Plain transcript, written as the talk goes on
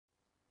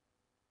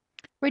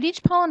Write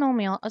each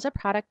polynomial as a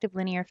product of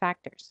linear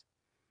factors.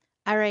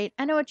 All right,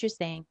 I know what you're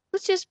saying.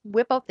 Let's just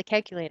whip out the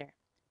calculator.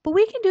 But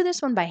we can do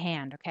this one by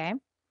hand, okay?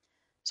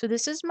 So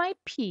this is my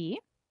P,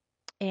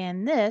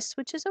 and this,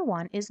 which is a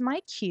 1, is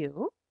my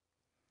Q.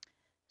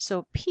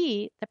 So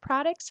P, the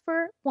products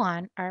for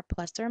 1 are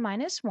plus or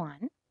minus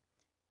 1,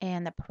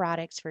 and the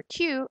products for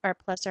Q are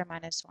plus or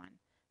minus 1.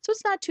 So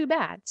it's not too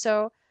bad.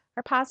 So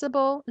our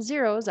possible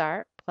zeros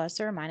are plus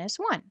or minus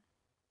 1.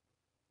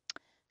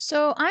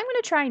 So I'm going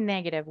to try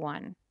negative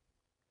 1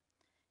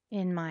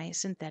 in my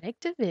synthetic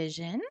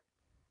division.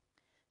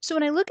 So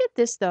when I look at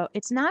this, though,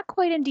 it's not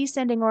quite in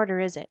descending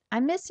order, is it?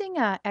 I'm missing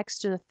x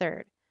to the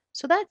third.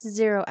 So that's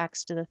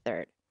 0x to the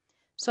third.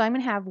 So I'm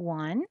going to have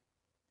 1,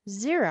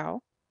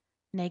 0,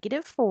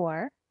 negative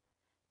 4,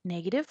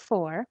 negative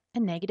 4,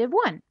 and negative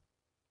 1. I'm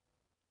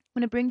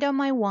going to bring down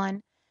my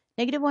 1.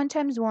 Negative 1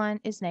 times 1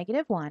 is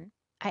negative 1.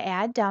 I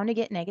add down to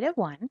get negative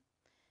 1.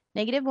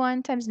 Negative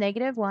 1 times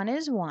negative 1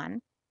 is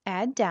 1.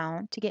 Add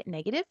down to get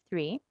negative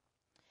 3.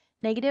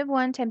 Negative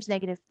 1 times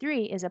negative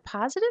 3 is a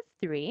positive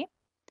 3.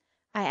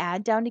 I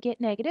add down to get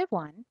negative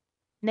 1.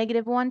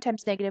 Negative 1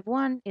 times negative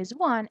 1 is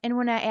 1, and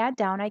when I add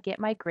down, I get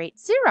my great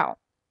 0.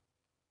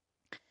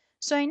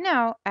 So I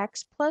know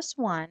x plus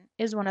 1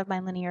 is one of my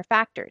linear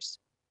factors.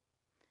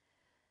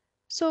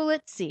 So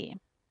let's see.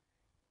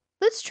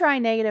 Let's try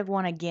negative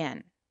 1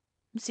 again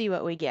and see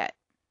what we get.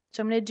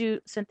 So I'm going to do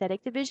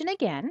synthetic division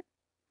again.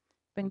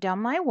 Bring down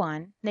my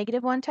 1.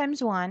 Negative 1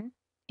 times 1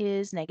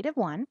 is negative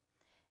 1.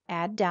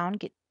 Add down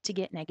to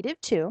get negative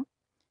 2.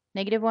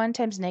 Negative 1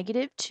 times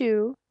negative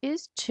 2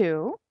 is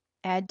 2.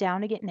 Add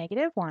down to get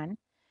negative 1.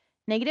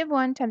 Negative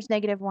 1 times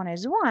negative 1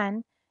 is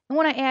 1. And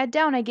when I add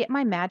down, I get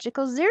my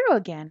magical 0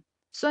 again.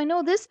 So I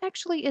know this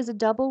actually is a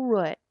double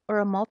root, or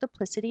a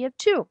multiplicity of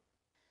 2.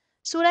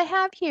 So what I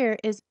have here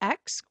is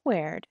x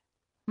squared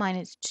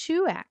minus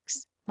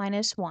 2x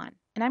minus 1.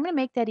 And I'm going to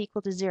make that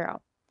equal to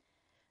 0.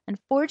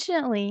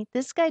 Unfortunately,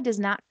 this guy does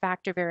not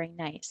factor very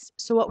nice.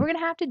 So what we're going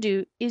to have to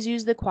do is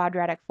use the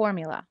quadratic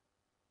formula.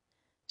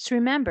 So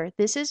remember,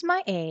 this is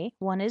my a,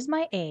 1 is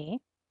my a,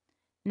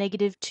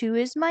 negative 2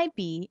 is my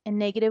b, and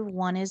negative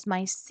 1 is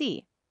my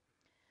c.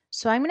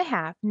 So I'm going to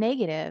have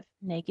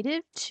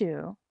negative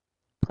 2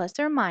 plus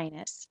or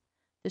minus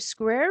the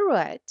square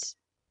root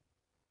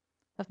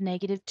of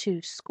negative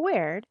 2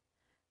 squared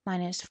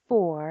minus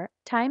 4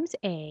 times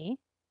a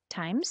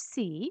times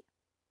c,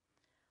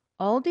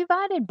 all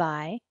divided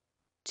by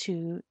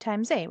 2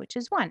 times a, which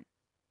is 1.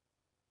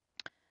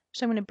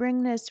 So I'm going to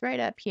bring this right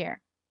up here.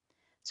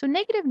 So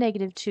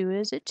negative 2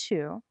 is a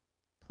 2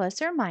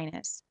 plus or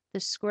minus the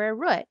square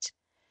root.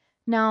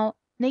 Now,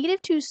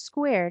 negative 2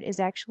 squared is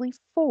actually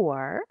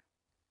 4.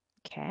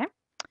 Okay,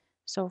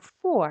 so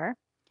 4.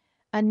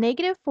 A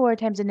negative 4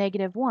 times a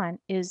negative 1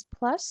 is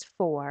plus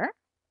 4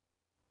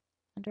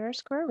 under our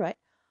square root,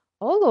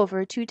 all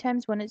over 2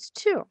 times 1 is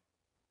 2.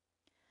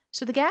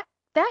 So that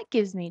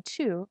gives me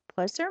 2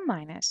 plus or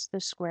minus the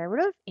square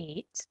root of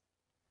 8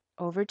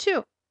 over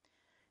 2.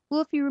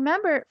 Well, if you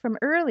remember from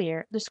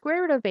earlier, the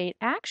square root of 8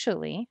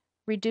 actually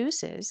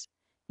reduces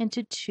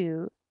into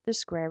 2 the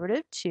square root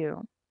of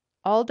 2,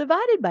 all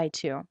divided by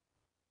 2,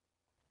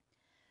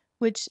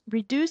 which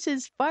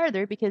reduces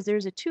farther because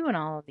there's a 2 in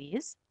all of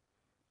these.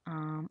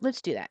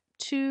 Let's do that.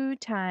 2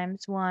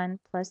 times 1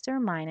 plus or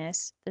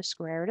minus the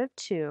square root of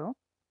 2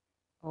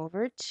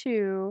 over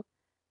 2.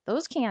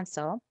 Those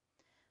cancel.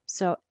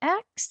 So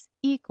x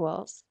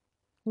equals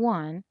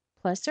 1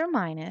 plus or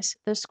minus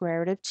the square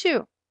root of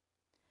 2.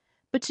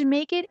 But to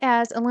make it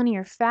as a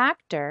linear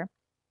factor,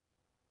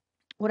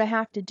 what I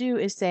have to do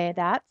is say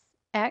that's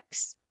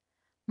x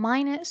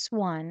minus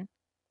 1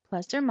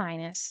 plus or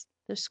minus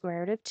the square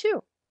root of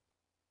 2.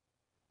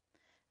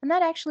 And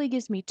that actually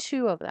gives me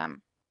 2 of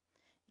them.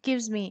 It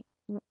gives me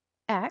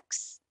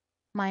x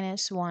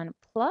minus 1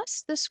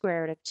 plus the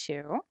square root of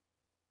 2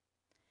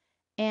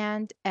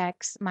 and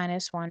x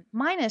minus 1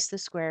 minus the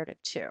square root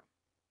of 2.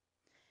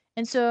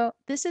 And so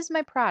this is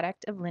my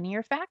product of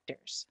linear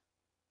factors.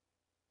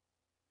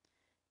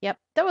 Yep,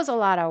 that was a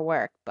lot of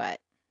work, but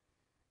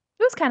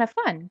it was kind of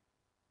fun.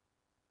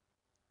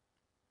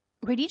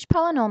 Write each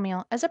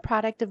polynomial as a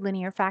product of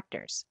linear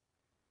factors.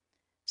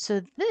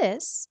 So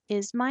this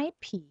is my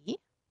p,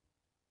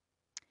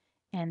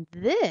 and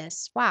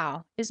this,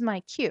 wow, is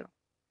my q.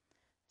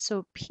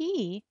 So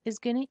p is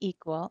going to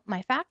equal,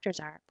 my factors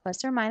are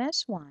plus or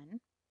minus 1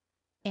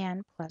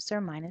 and plus or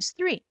minus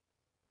 3.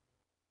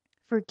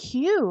 For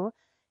q,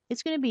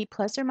 it's going to be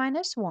plus or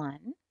minus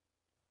 1,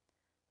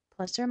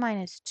 plus or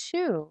minus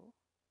 2,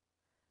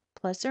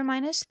 plus or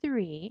minus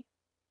 3,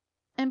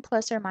 and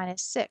plus or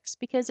minus 6,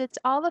 because it's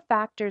all the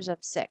factors of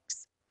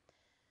 6.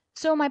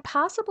 So my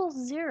possible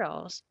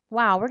zeros,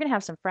 wow, we're going to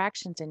have some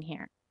fractions in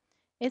here.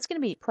 It's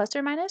going to be plus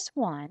or minus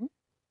 1,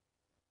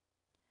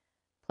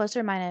 plus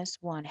or minus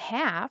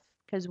 1/2,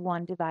 because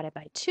 1 divided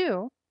by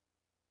 2,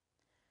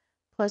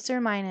 plus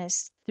or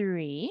minus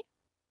 3,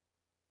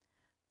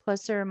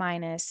 plus or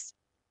minus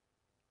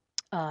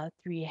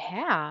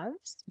 3/2,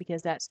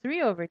 because that's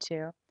 3 over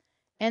 2,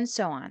 and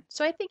so on.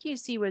 So I think you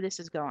see where this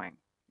is going,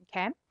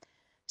 okay?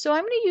 So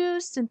I'm going to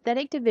use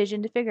synthetic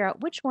division to figure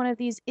out which one of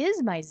these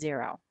is my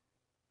 0.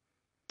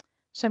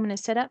 So I'm going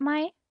to set up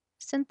my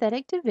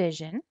synthetic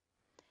division,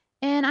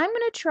 and I'm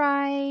going to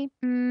try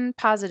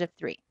positive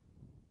 3.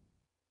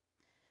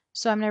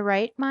 So I'm going to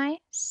write my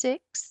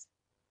 6,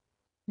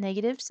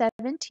 negative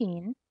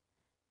 17,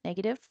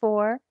 negative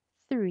 4,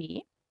 3. I'm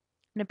going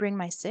to bring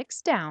my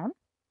 6 down.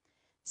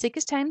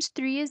 6 times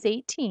 3 is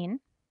 18.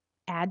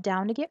 Add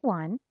down to get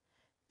 1.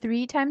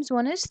 3 times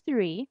 1 is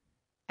 3.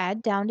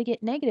 Add down to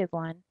get negative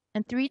 1.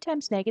 And 3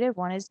 times negative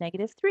 1 is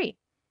negative 3.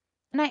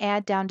 And I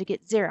add down to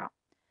get 0.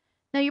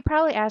 Now you're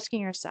probably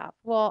asking yourself,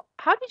 well,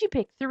 how did you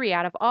pick 3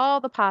 out of all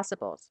the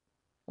possibles?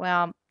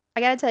 Well, I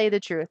got to tell you the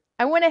truth.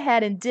 I went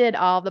ahead and did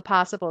all the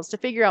possibles to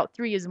figure out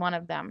 3 is one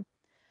of them.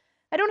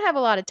 I don't have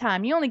a lot of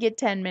time. You only get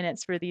 10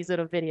 minutes for these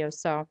little videos,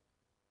 so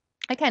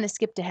I kind of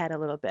skipped ahead a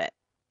little bit.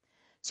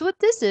 So what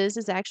this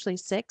is actually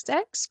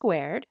 6x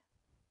squared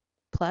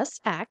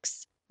plus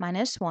x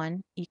minus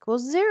 1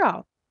 equals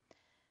 0.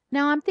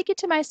 Now I'm thinking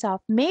to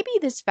myself, maybe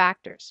this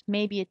factors,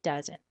 maybe it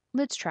doesn't.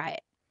 Let's try it.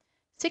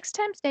 6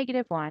 times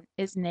negative 1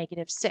 is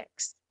negative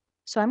 6.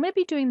 So I'm going to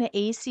be doing the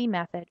AC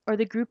method or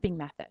the grouping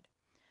method.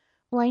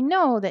 Well, I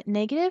know that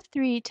negative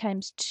 3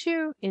 times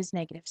 2 is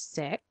negative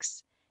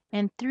 6,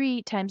 and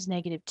 3 times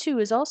negative 2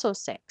 is also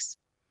 6.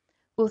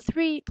 Well,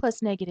 3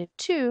 plus negative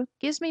 2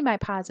 gives me my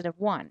positive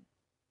 1.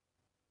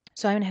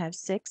 So I'm going to have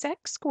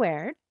 6x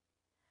squared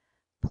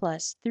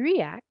plus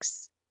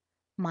 3x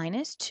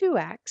minus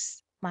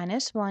 2x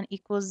minus 1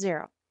 equals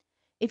 0.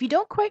 If you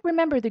don't quite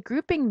remember the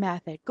grouping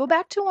method, go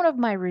back to one of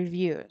my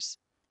reviews.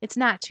 It's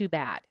not too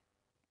bad.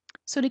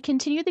 So to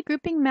continue the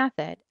grouping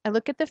method, I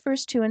look at the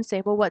first two and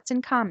say, well, what's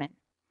in common?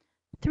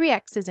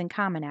 3x is in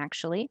common,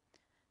 actually.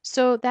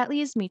 So that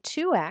leaves me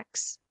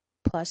 2x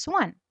plus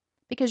 1.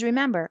 Because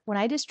remember, when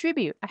I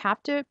distribute, I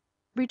have to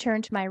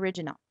return to my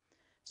original.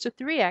 So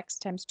 3x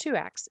times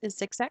 2x is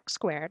 6x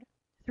squared.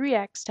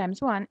 3x times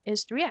 1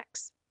 is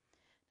 3x.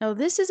 Now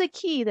this is a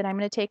key that I'm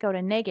going to take out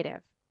a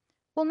negative.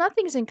 Well,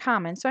 nothing's in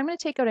common, so I'm going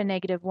to take out a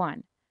negative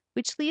 1,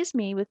 which leaves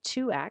me with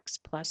 2x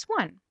plus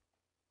 1.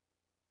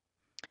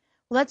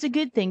 Well, that's a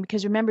good thing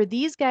because remember,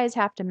 these guys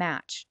have to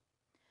match.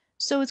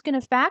 So it's going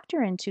to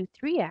factor into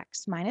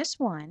 3x minus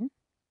 1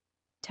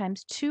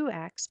 times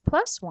 2x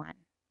plus 1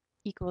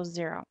 equals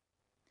 0.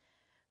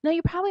 Now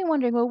you're probably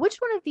wondering, well, which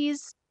one of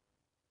these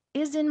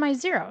is in my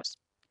zeros?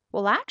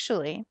 Well,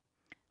 actually,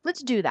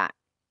 let's do that.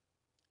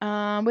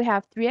 We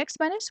have 3x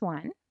minus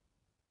 1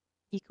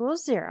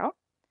 equals 0.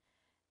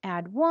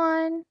 Add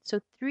 1, so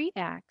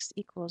 3x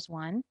equals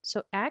 1,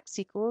 so x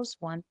equals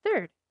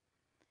 1/3.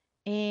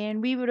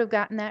 And we would have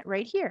gotten that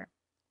right here,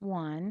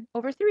 1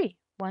 over 3,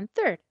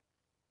 1/3.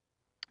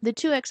 The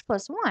 2x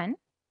plus 1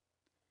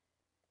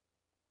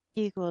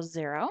 equals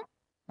 0,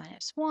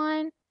 minus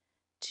 1,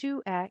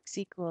 2x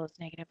equals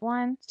negative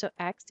 1, so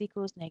x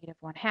equals negative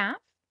 1/2.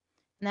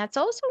 And that's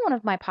also one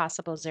of my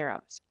possible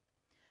zeros.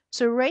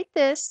 So write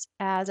this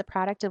as a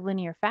product of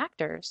linear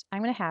factors.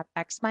 I'm going to have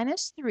x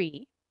minus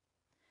 3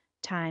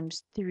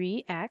 times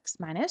 3x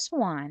minus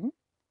 1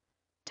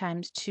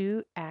 times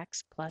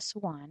 2x plus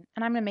 1,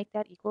 and I'm going to make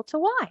that equal to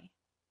y.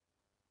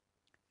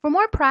 For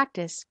more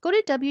practice, go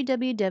to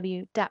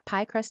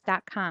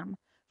www.piecrust.com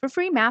for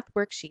free math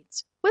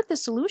worksheets with the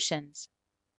solutions.